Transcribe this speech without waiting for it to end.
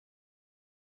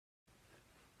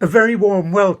A very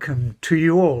warm welcome to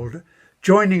you all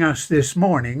joining us this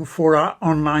morning for our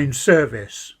online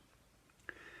service.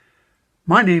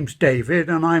 My name's David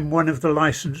and I'm one of the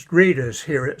licensed readers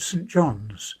here at St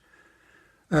John's.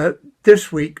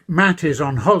 This week Matt is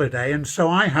on holiday and so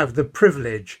I have the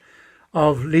privilege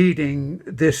of leading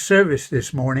this service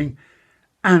this morning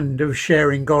and of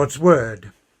sharing God's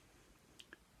Word.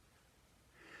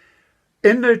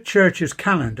 In the Church's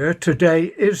calendar, today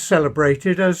is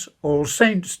celebrated as All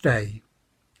Saints' Day,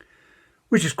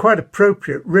 which is quite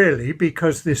appropriate really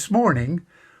because this morning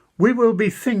we will be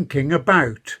thinking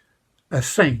about a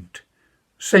saint,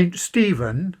 Saint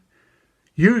Stephen,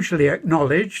 usually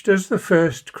acknowledged as the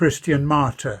first Christian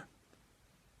martyr.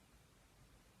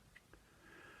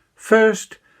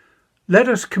 First, let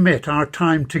us commit our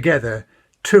time together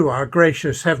to our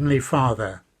gracious Heavenly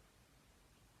Father.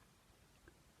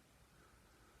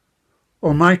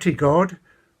 Almighty God,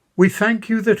 we thank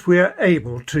you that we are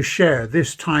able to share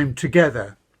this time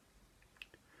together.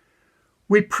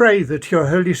 We pray that your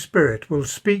Holy Spirit will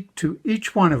speak to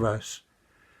each one of us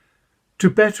to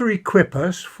better equip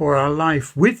us for our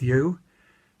life with you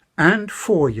and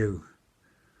for you.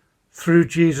 Through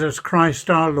Jesus Christ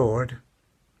our Lord.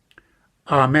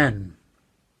 Amen.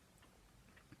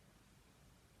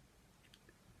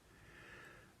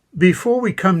 Before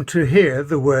we come to hear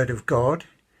the Word of God,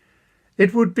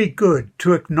 it would be good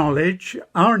to acknowledge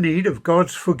our need of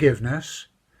God's forgiveness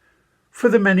for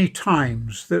the many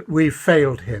times that we've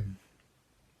failed him.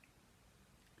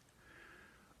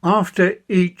 After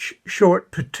each short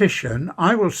petition,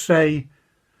 I will say,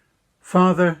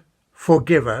 Father,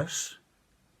 forgive us.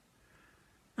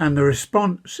 And the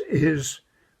response is,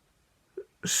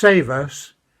 save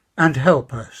us and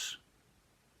help us.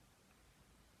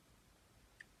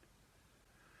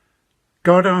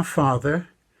 God our Father,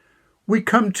 we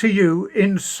come to you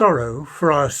in sorrow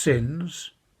for our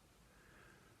sins,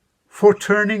 for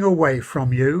turning away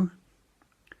from you,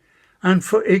 and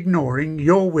for ignoring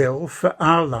your will for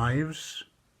our lives.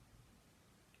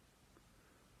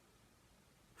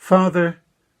 Father,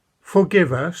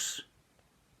 forgive us,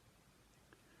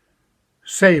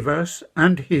 save us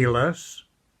and heal us.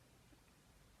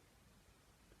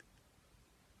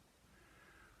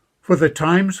 For the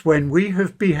times when we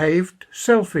have behaved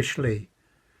selfishly,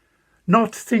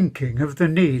 not thinking of the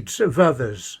needs of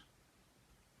others.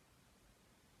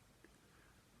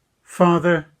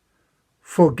 Father,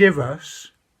 forgive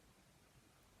us,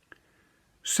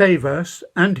 save us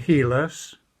and heal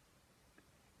us.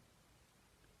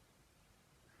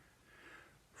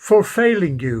 For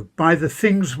failing you by the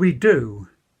things we do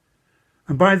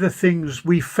and by the things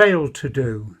we fail to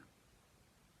do.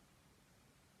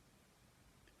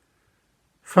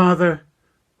 Father,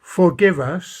 forgive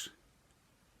us,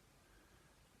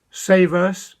 save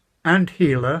us and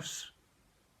heal us.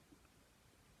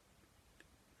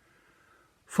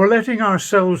 For letting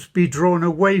ourselves be drawn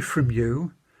away from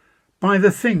you by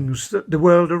the things that the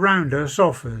world around us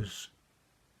offers.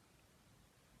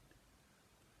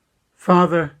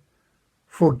 Father,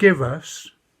 forgive us,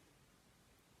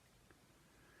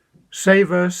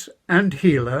 save us and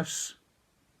heal us.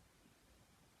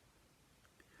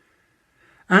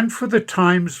 And for the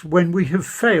times when we have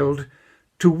failed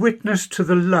to witness to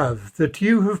the love that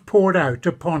you have poured out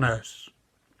upon us.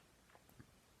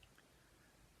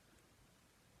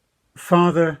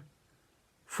 Father,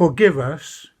 forgive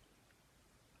us,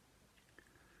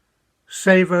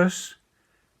 save us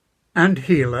and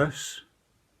heal us.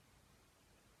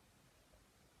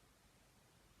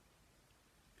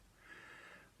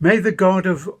 May the God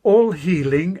of all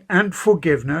healing and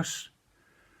forgiveness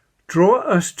draw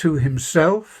us to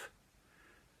himself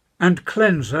and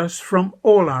cleanse us from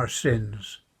all our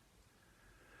sins,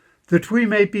 that we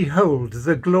may behold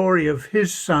the glory of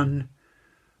his Son,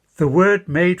 the Word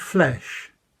made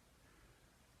flesh,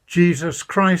 Jesus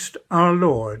Christ our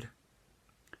Lord.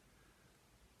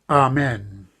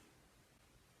 Amen.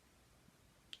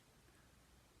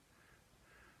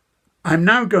 I'm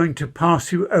now going to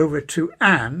pass you over to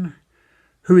Anne,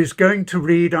 who is going to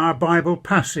read our Bible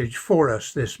passage for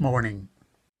us this morning.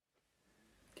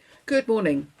 Good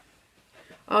morning.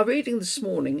 Our reading this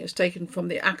morning is taken from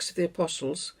the Acts of the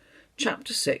Apostles,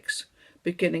 chapter 6,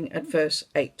 beginning at verse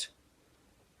 8.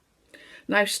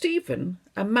 Now Stephen,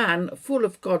 a man full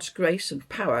of God's grace and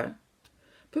power,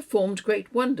 performed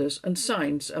great wonders and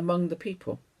signs among the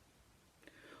people.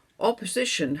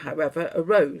 Opposition, however,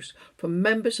 arose from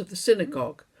members of the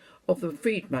synagogue of the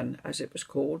freedmen, as it was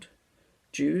called,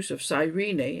 Jews of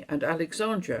Cyrene and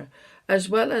Alexandria, as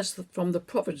well as from the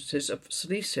provinces of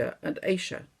Cilicia and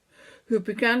Asia, who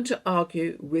began to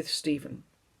argue with Stephen.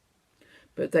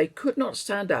 but they could not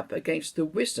stand up against the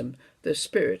wisdom the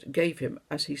Spirit gave him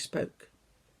as he spoke.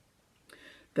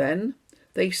 Then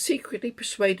they secretly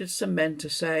persuaded some men to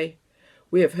say,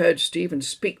 "We have heard Stephen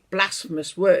speak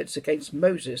blasphemous words against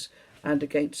Moses and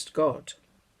against God."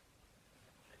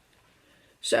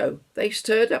 So they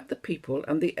stirred up the people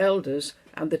and the elders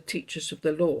and the teachers of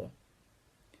the law.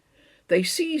 They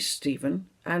seized Stephen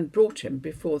and brought him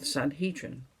before the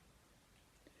Sanhedrin.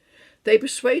 They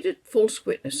persuaded false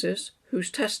witnesses who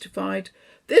testified,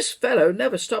 "This fellow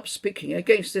never stops speaking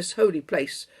against this holy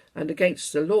place and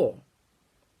against the law.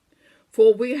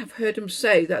 For we have heard him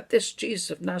say that this Jesus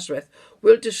of Nazareth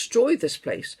will destroy this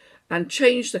place and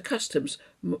change the customs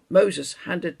Moses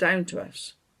handed down to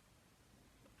us."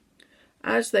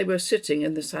 As they were sitting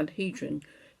in the Sanhedrin,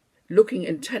 looking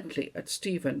intently at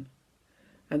Stephen,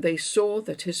 and they saw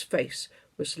that his face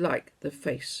was like the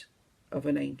face of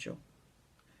an angel.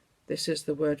 This is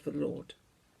the word of the Lord.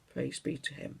 Praise be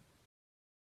to him.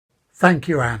 Thank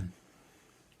you, Anne.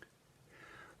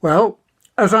 Well,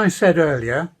 as I said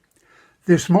earlier,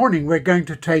 this morning we're going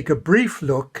to take a brief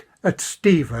look at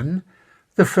Stephen,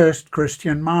 the first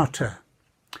Christian martyr,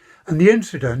 and the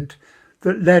incident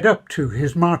that led up to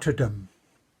his martyrdom.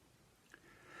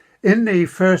 In the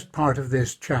first part of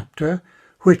this chapter,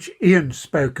 which Ian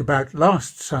spoke about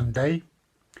last Sunday,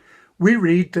 we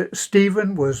read that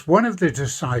Stephen was one of the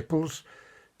disciples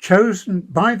chosen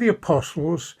by the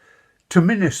apostles to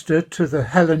minister to the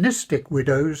Hellenistic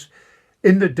widows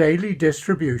in the daily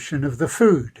distribution of the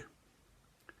food.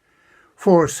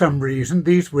 For some reason,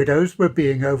 these widows were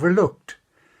being overlooked,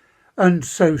 and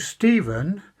so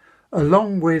Stephen,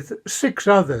 along with 6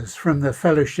 others from the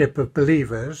fellowship of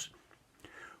believers,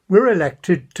 were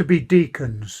elected to be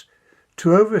deacons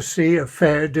to oversee a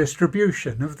fair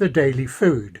distribution of the daily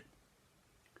food.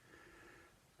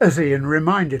 As Ian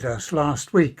reminded us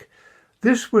last week,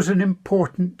 this was an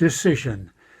important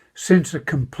decision since a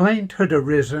complaint had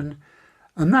arisen,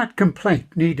 and that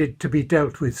complaint needed to be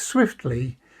dealt with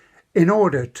swiftly in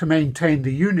order to maintain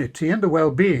the unity and the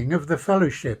well-being of the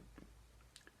fellowship.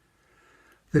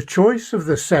 The choice of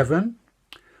the 7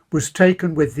 was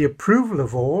taken with the approval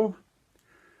of all,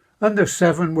 and the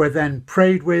 7 were then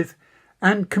prayed with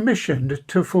and commissioned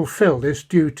to fulfill this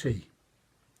duty.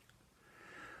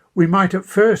 We might at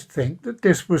first think that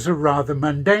this was a rather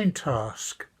mundane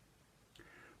task,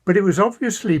 but it was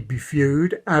obviously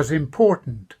viewed as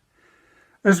important,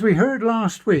 as we heard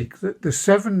last week that the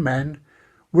 7 men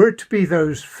were to be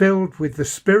those filled with the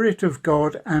Spirit of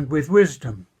God and with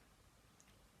wisdom.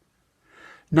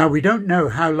 Now, we don't know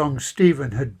how long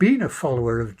Stephen had been a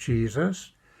follower of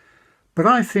Jesus, but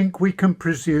I think we can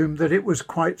presume that it was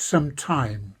quite some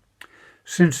time,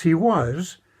 since he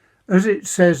was, as it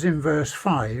says in verse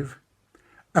 5,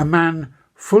 a man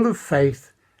full of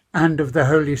faith and of the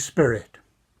Holy Spirit.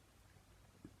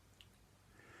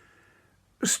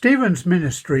 Stephen's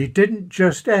ministry didn't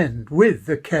just end with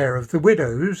the care of the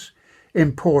widows,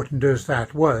 important as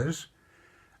that was,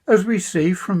 as we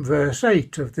see from verse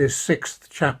 8 of this 6th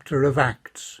chapter of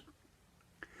Acts.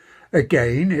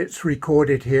 Again, it's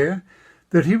recorded here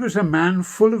that he was a man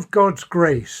full of God's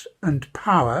grace and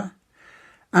power,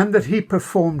 and that he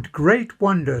performed great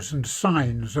wonders and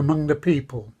signs among the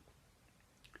people.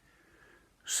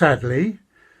 Sadly,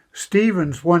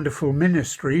 Stephen's wonderful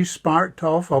ministry sparked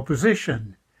off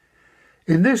opposition.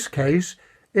 In this case,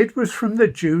 it was from the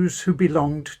Jews who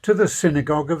belonged to the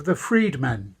synagogue of the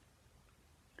freedmen.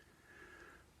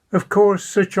 Of course,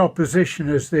 such opposition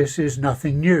as this is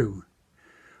nothing new.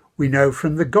 We know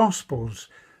from the Gospels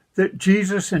that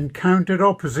Jesus encountered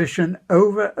opposition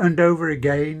over and over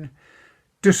again,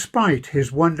 despite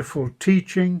his wonderful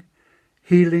teaching,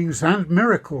 healings and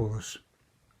miracles.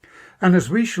 And as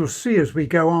we shall see as we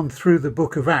go on through the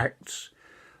book of Acts,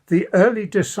 the early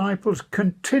disciples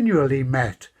continually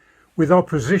met with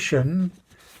opposition,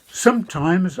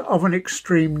 sometimes of an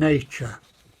extreme nature.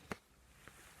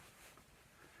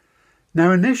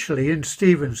 Now, initially in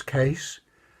Stephen's case,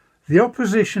 the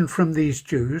opposition from these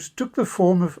Jews took the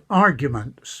form of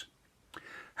arguments.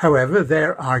 However,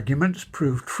 their arguments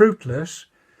proved fruitless,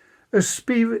 as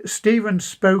Stephen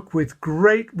spoke with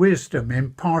great wisdom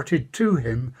imparted to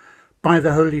him by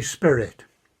the Holy Spirit.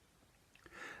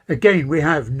 Again, we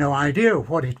have no idea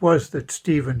what it was that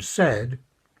Stephen said,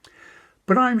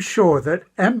 but I'm sure that,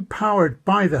 empowered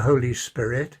by the Holy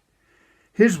Spirit,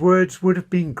 his words would have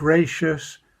been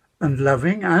gracious and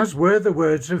loving, as were the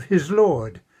words of his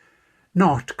Lord,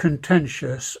 not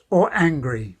contentious or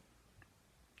angry.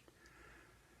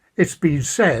 It's been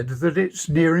said that it's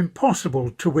near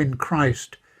impossible to win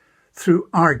Christ through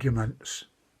arguments.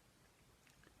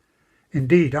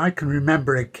 Indeed, I can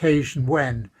remember an occasion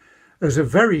when, as a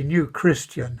very new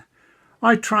Christian,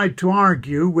 I tried to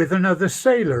argue with another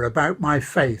sailor about my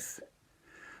faith,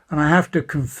 and I have to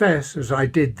confess, as I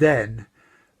did then,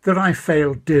 that I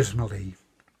failed dismally.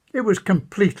 It was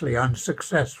completely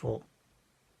unsuccessful.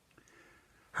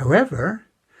 However,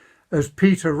 as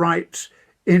Peter writes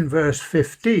in verse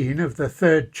 15 of the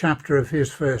 3rd chapter of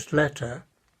his first letter,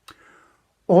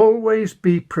 always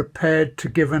be prepared to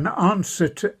give an answer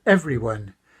to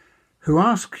everyone who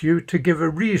asks you to give a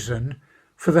reason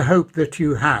for the hope that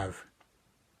you have.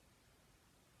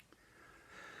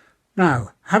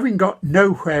 Now, having got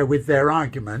nowhere with their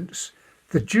arguments,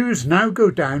 the Jews now go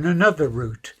down another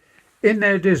route in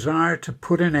their desire to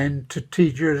put an end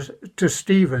to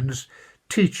Stephen's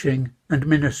teaching and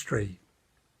ministry.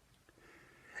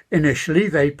 Initially,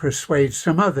 they persuade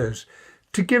some others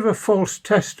to give a false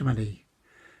testimony,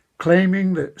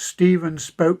 claiming that Stephen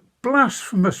spoke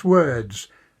blasphemous words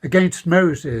against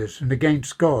Moses and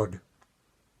against God.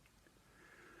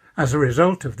 As a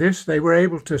result of this, they were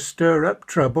able to stir up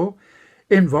trouble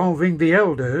involving the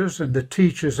elders and the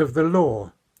teachers of the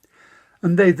law,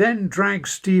 and they then dragged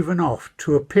Stephen off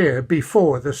to appear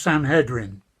before the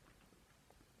Sanhedrin.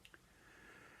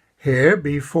 Here,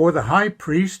 before the high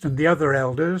priest and the other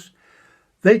elders,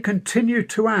 they continued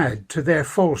to add to their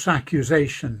false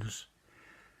accusations,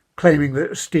 claiming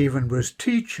that Stephen was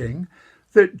teaching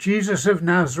that Jesus of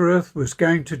Nazareth was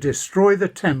going to destroy the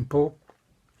temple,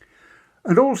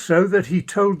 and also that he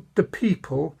told the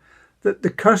people that the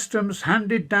customs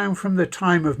handed down from the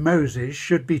time of Moses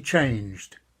should be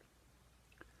changed.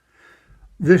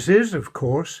 This is, of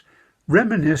course,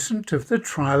 reminiscent of the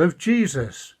trial of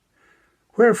Jesus,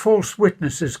 where false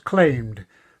witnesses claimed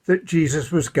that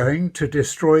Jesus was going to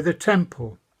destroy the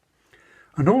temple,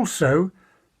 and also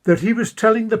that he was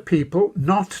telling the people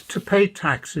not to pay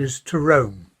taxes to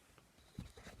Rome.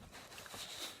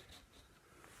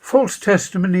 False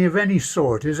testimony of any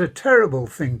sort is a terrible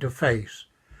thing to face,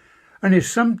 and is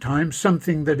sometimes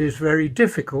something that is very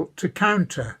difficult to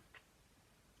counter.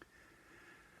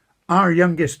 Our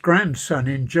youngest grandson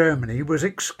in Germany was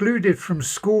excluded from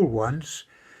school once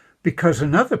because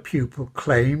another pupil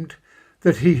claimed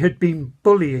that he had been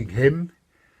bullying him,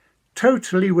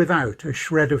 totally without a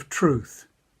shred of truth.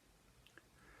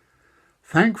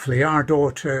 Thankfully, our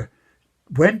daughter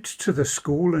went to the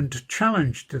school and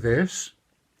challenged this,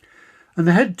 and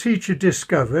the head teacher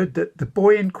discovered that the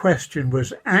boy in question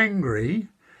was angry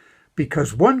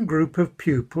because one group of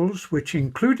pupils, which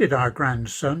included our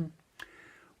grandson,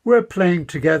 were playing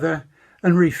together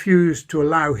and refused to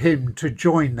allow him to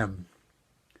join them.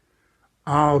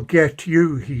 "I'll get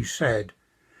you," he said,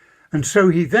 and so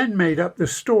he then made up the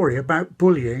story about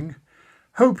bullying,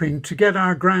 hoping to get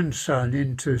our grandson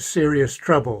into serious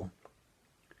trouble.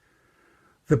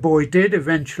 The boy did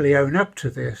eventually own up to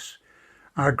this.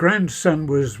 Our grandson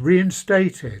was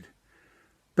reinstated,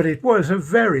 but it was a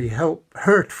very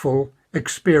hurtful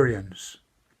experience.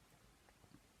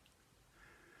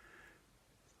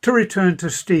 To return to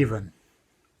Stephen,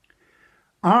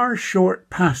 our short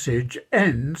passage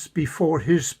ends before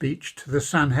his speech to the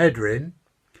Sanhedrin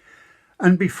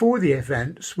and before the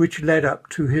events which led up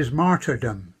to his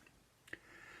martyrdom.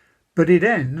 But it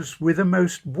ends with a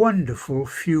most wonderful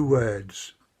few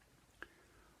words.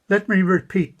 Let me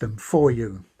repeat them for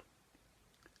you.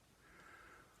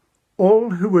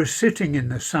 All who were sitting in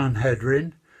the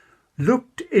Sanhedrin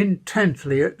looked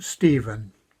intently at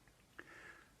Stephen,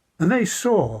 and they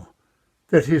saw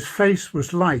that his face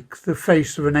was like the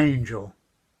face of an angel.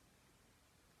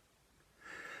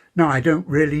 Now, I don't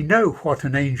really know what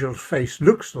an angel's face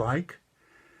looks like,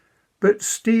 but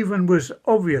Stephen was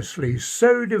obviously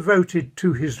so devoted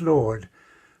to his Lord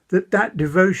that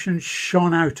devotion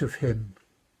shone out of him.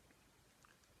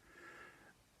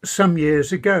 Some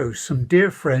years ago, some dear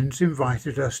friends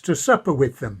invited us to supper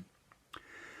with them,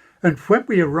 and when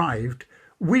we arrived,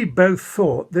 we both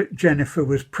thought that Jennifer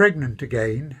was pregnant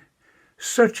again.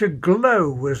 Such a glow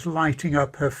was lighting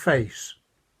up her face.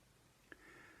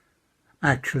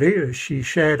 Actually, as she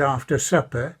shared after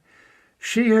supper,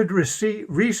 she had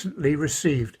recently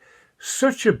received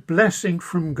such a blessing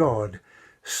from God,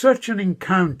 such an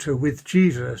encounter with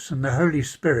Jesus and the Holy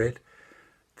Spirit,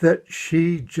 that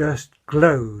she just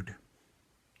glowed.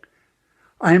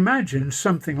 I imagine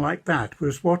something like that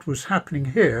was what was happening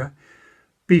here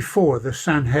before the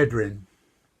Sanhedrin.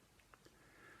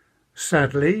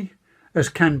 Sadly, as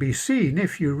can be seen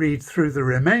if you read through the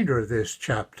remainder of this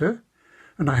chapter,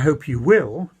 and I hope you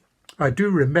will, I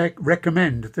do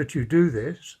recommend that you do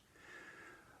this,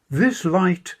 this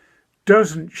light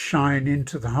doesn't shine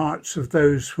into the hearts of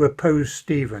those who oppose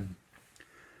Stephen.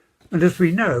 And as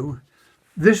we know,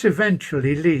 This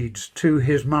eventually leads to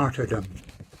his martyrdom.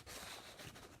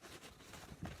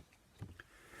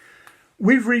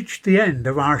 We've reached the end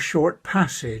of our short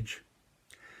passage,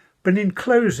 but in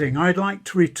closing I'd like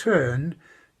to return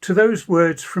to those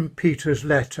words from Peter's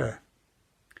letter.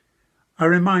 I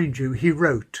remind you, he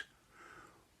wrote,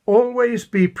 "Always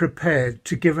be prepared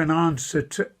to give an answer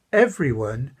to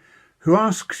everyone who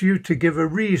asks you to give a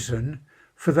reason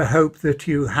for the hope that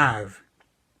you have."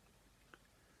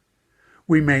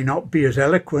 We may not be as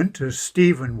eloquent as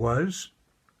Stephen was.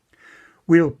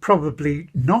 We'll probably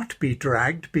not be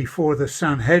dragged before the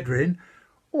Sanhedrin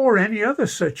or any other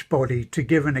such body to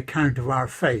give an account of our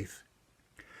faith.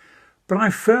 But I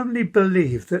firmly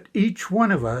believe that each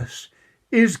one of us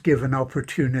is given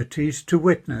opportunities to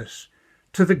witness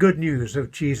to the good news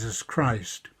of Jesus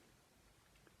Christ.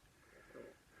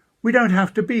 We don't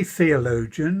have to be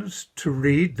theologians to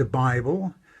read the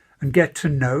Bible and get to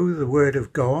know the Word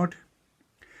of God.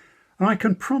 And I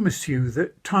can promise you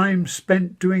that time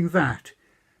spent doing that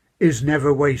is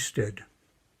never wasted.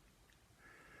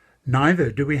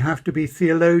 Neither do we have to be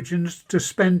theologians to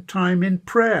spend time in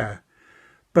prayer,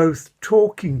 both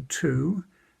talking to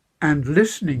and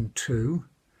listening to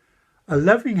a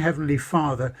loving Heavenly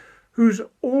Father who's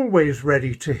always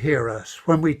ready to hear us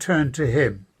when we turn to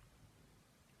him.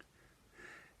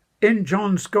 In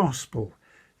John's Gospel,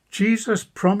 Jesus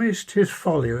promised his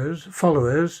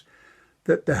followers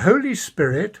that the Holy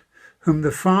Spirit, whom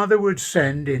the Father would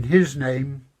send in his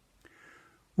name,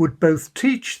 would both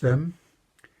teach them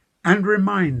and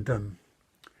remind them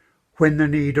when the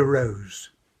need arose.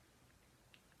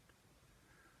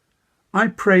 I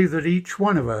pray that each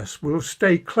one of us will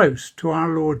stay close to our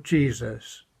Lord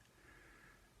Jesus,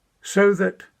 so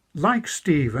that, like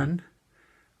Stephen,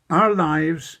 our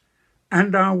lives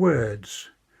and our words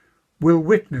will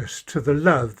witness to the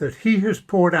love that he has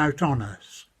poured out on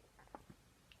us.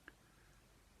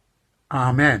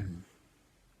 Amen.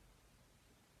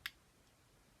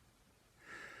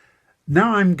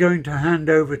 Now I'm going to hand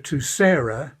over to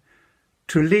Sarah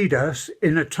to lead us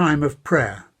in a time of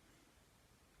prayer.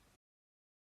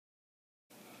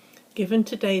 Given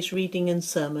today's reading and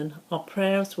sermon, our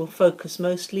prayers will focus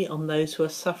mostly on those who are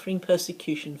suffering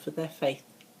persecution for their faith.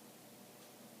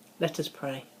 Let us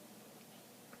pray.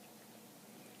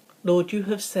 Lord, you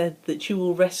have said that you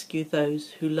will rescue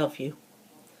those who love you,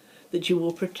 that you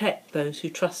will protect those who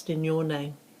trust in your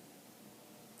name.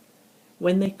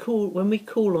 When we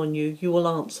call on you, you will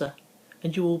answer,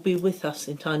 and you will be with us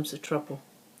in times of trouble.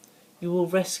 You will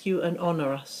rescue and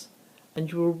honour us,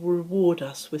 and you will reward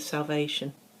us with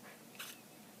salvation.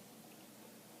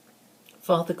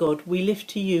 Father God, we lift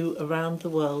to you around the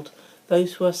world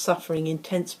those who are suffering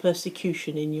intense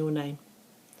persecution in your name.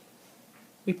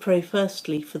 We pray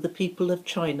firstly for the people of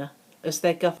China as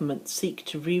their government seek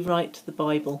to rewrite the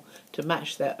Bible to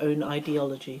match their own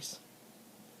ideologies.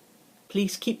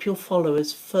 Please keep your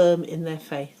followers firm in their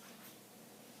faith.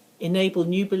 Enable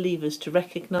new believers to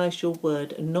recognise your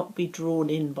word and not be drawn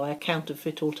in by a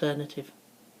counterfeit alternative.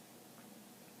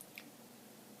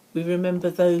 We remember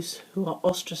those who are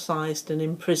ostracised and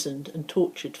imprisoned and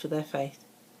tortured for their faith.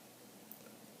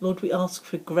 Lord, we ask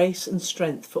for grace and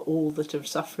strength for all that are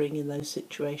suffering in those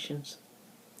situations,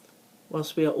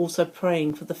 whilst we are also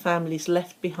praying for the families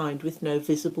left behind with no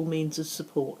visible means of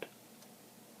support.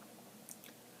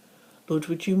 Lord,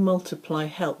 would you multiply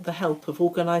the help of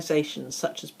organisations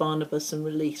such as Barnabas and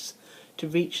Release to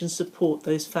reach and support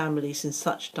those families in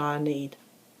such dire need.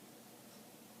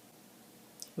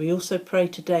 We also pray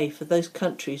today for those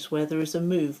countries where there is a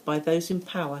move by those in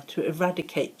power to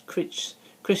eradicate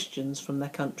Christians from their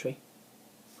country.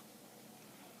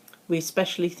 We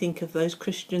especially think of those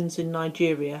Christians in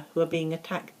Nigeria who are being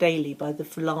attacked daily by the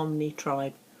Fulani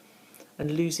tribe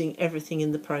and losing everything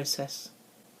in the process.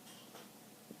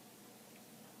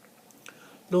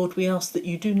 Lord, we ask that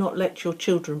you do not let your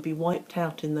children be wiped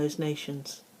out in those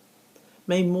nations.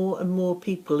 May more and more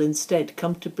people instead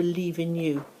come to believe in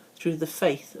you through the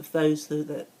faith of those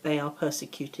that they are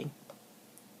persecuting.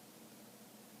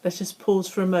 Let us pause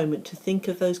for a moment to think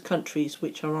of those countries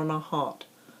which are on our heart,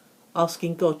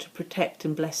 asking God to protect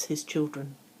and bless his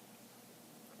children.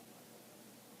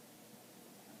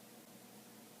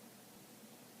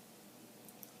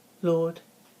 Lord,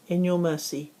 in your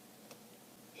mercy,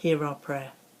 hear our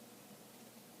prayer.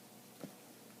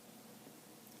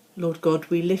 Lord God,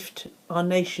 we lift our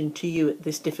nation to you at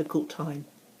this difficult time.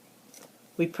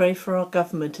 We pray for our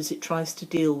government as it tries to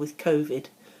deal with COVID,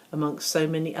 amongst so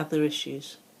many other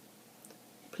issues.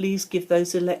 Please give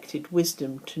those elected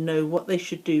wisdom to know what they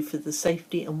should do for the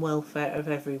safety and welfare of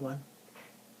everyone.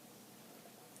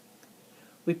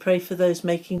 We pray for those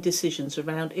making decisions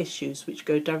around issues which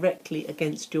go directly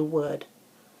against your word,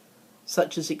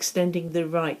 such as extending the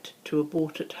right to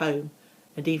abort at home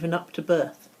and even up to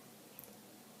birth,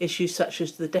 issues such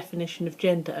as the definition of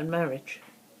gender and marriage.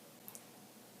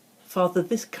 Father,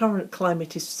 this current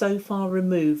climate is so far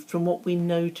removed from what we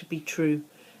know to be true,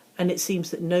 and it seems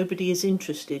that nobody is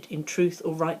interested in truth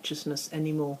or righteousness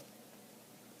anymore.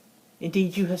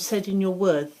 Indeed, you have said in your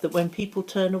word that when people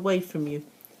turn away from you,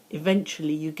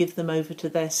 eventually you give them over to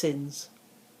their sins.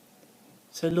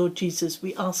 So, Lord Jesus,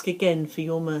 we ask again for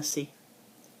your mercy.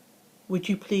 Would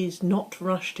you please not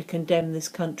rush to condemn this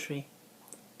country,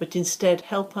 but instead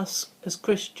help us as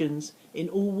Christians in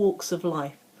all walks of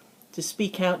life to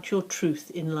speak out your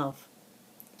truth in love.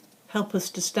 Help us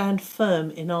to stand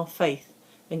firm in our faith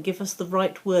and give us the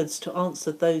right words to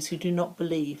answer those who do not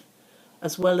believe,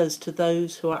 as well as to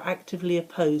those who are actively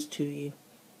opposed to you.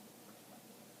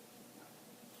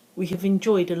 We have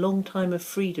enjoyed a long time of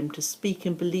freedom to speak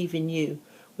and believe in you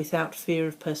without fear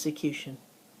of persecution.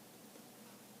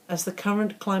 As the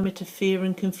current climate of fear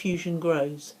and confusion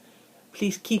grows,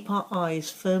 please keep our eyes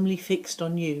firmly fixed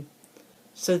on you,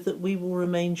 so that we will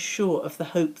remain sure of the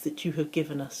hope that you have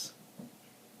given us.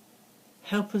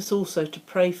 Help us also to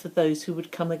pray for those who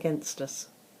would come against us.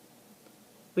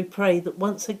 We pray that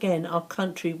once again our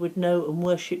country would know and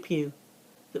worship you,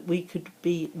 that we could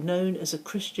be known as a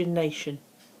Christian nation.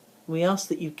 We ask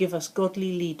that you give us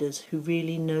godly leaders who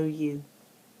really know you.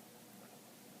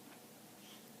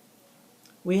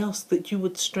 We ask that you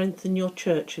would strengthen your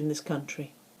church in this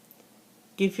country.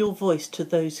 Give your voice to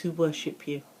those who worship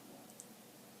you.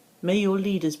 May your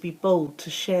leaders be bold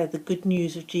to share the good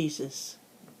news of Jesus.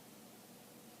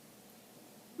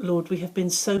 Lord, we have been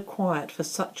so quiet for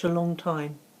such a long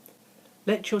time.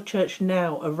 Let your church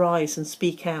now arise and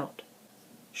speak out.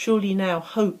 Surely now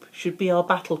hope should be our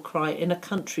battle cry in a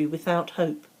country without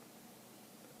hope.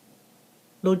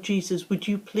 Lord Jesus, would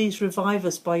you please revive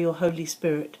us by your Holy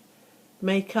Spirit?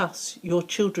 Make us, your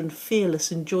children,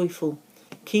 fearless and joyful,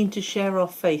 keen to share our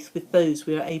faith with those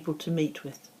we are able to meet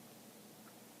with.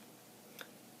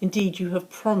 Indeed, you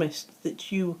have promised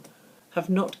that you have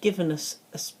not given us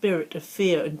a spirit of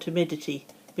fear and timidity,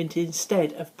 but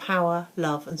instead of power,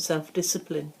 love and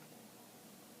self-discipline.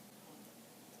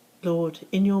 Lord,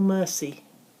 in your mercy,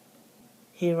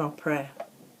 hear our prayer.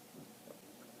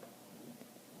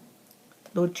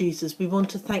 Lord Jesus, we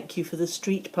want to thank you for the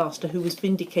street pastor who was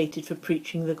vindicated for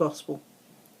preaching the gospel.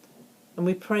 And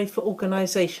we pray for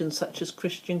organisations such as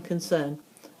Christian Concern,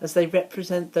 as they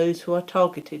represent those who are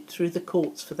targeted through the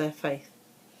courts for their faith.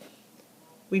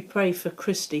 We pray for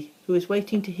Christy, who is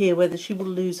waiting to hear whether she will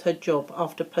lose her job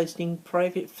after posting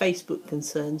private Facebook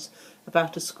concerns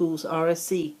about a school's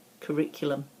RSC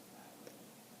curriculum.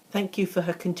 Thank you for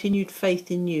her continued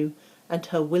faith in you and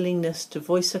her willingness to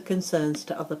voice her concerns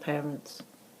to other parents.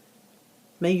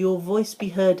 May your voice be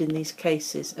heard in these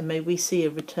cases, and may we see a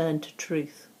return to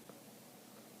truth.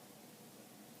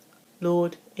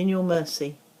 Lord, in your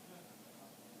mercy,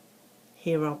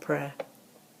 hear our prayer.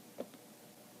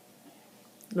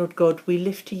 Lord God, we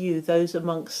lift to you those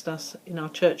amongst us in our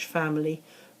church family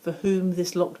for whom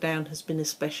this lockdown has been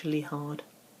especially hard.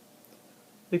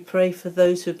 We pray for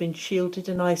those who have been shielded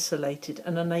and isolated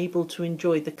and unable to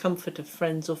enjoy the comfort of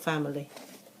friends or family.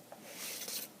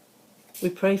 We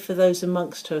pray for those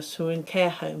amongst us who are in care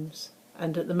homes,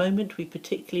 and at the moment we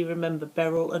particularly remember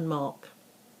Beryl and Mark.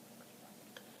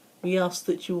 We ask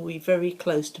that you will be very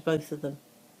close to both of them.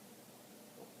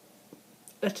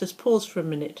 Let us pause for a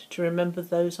minute to remember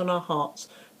those on our hearts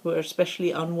who are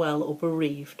especially unwell or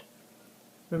bereaved,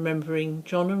 remembering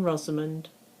John and Rosamond,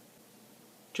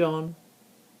 John,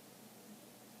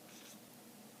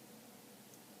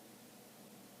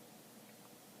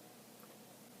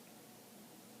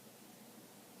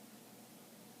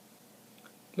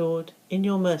 Lord, in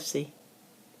your mercy,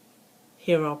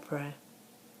 hear our prayer.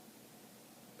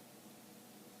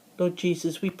 Lord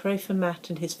Jesus, we pray for Matt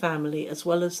and his family, as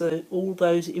well as all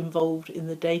those involved in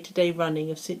the day-to-day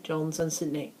running of St John's and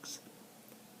St Nick's.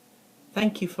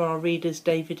 Thank you for our readers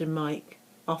David and Mike,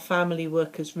 our family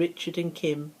workers Richard and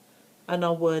Kim, and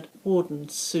our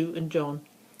wardens Sue and John,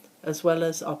 as well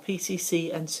as our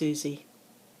PCC and Susie.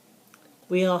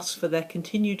 We ask for their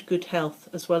continued good health,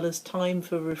 as well as time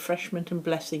for refreshment and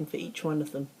blessing for each one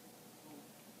of them.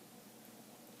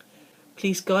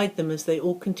 Please guide them as they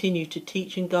all continue to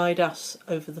teach and guide us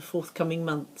over the forthcoming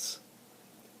months.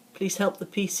 Please help the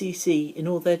PCC in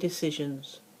all their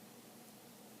decisions.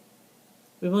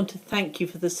 We want to thank you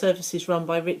for the services run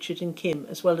by Richard and Kim,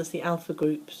 as well as the Alpha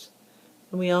groups,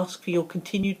 and we ask for your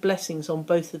continued blessings on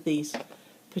both of these,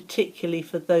 particularly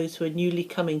for those who are newly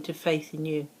coming to faith in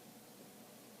you.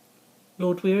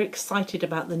 Lord, we are excited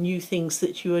about the new things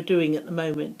that you are doing at the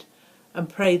moment and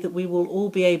pray that we will all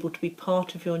be able to be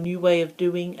part of your new way of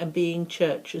doing and being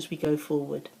church as we go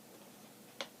forward.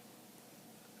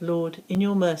 Lord, in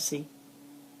your mercy,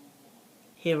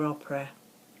 hear our prayer.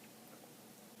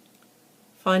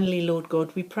 Finally, Lord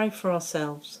God, we pray for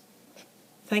ourselves.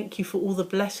 Thank you for all the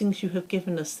blessings you have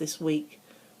given us this week,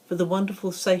 for the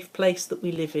wonderful safe place that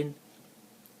we live in.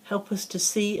 Help us to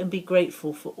see and be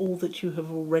grateful for all that you have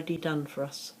already done for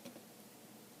us.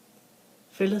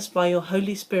 Fill us by your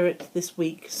Holy Spirit this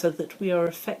week so that we are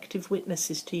effective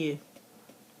witnesses to you.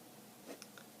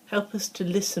 Help us to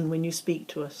listen when you speak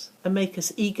to us and make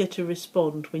us eager to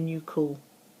respond when you call.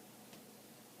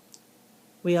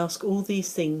 We ask all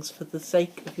these things for the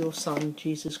sake of your Son,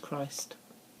 Jesus Christ.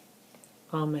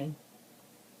 Amen.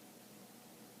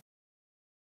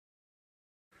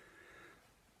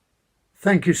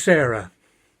 Thank you, Sarah.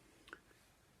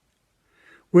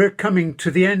 We're coming to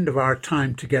the end of our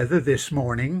time together this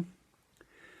morning.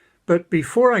 But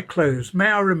before I close, may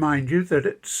I remind you that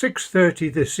at 6:30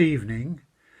 this evening,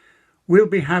 we'll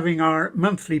be having our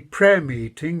monthly prayer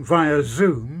meeting via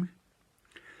Zoom.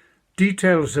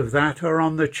 Details of that are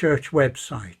on the church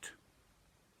website.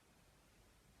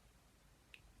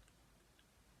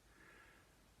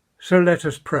 So let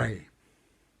us pray.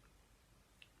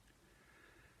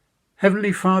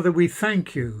 Heavenly Father, we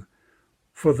thank you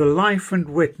for the life and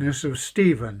witness of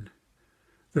Stephen,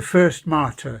 the first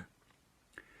martyr,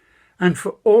 and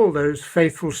for all those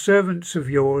faithful servants of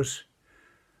yours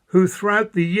who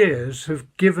throughout the years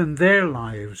have given their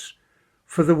lives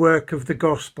for the work of the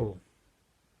gospel.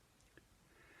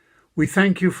 We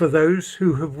thank you for those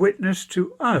who have witnessed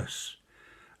to us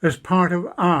as part of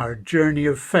our journey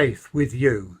of faith with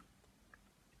you.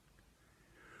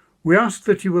 We ask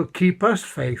that you will keep us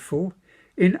faithful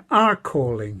in our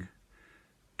calling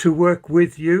to work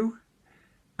with you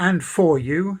and for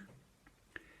you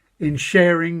in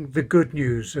sharing the good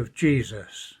news of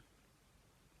Jesus.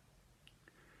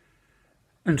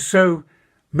 And so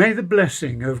may the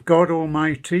blessing of God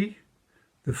Almighty,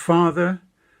 the Father,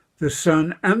 the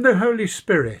Son, and the Holy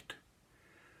Spirit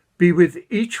be with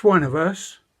each one of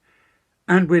us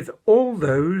and with all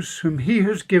those whom he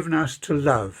has given us to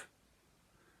love,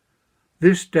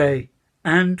 this day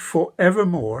and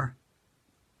forevermore.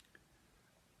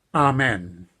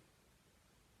 Amen.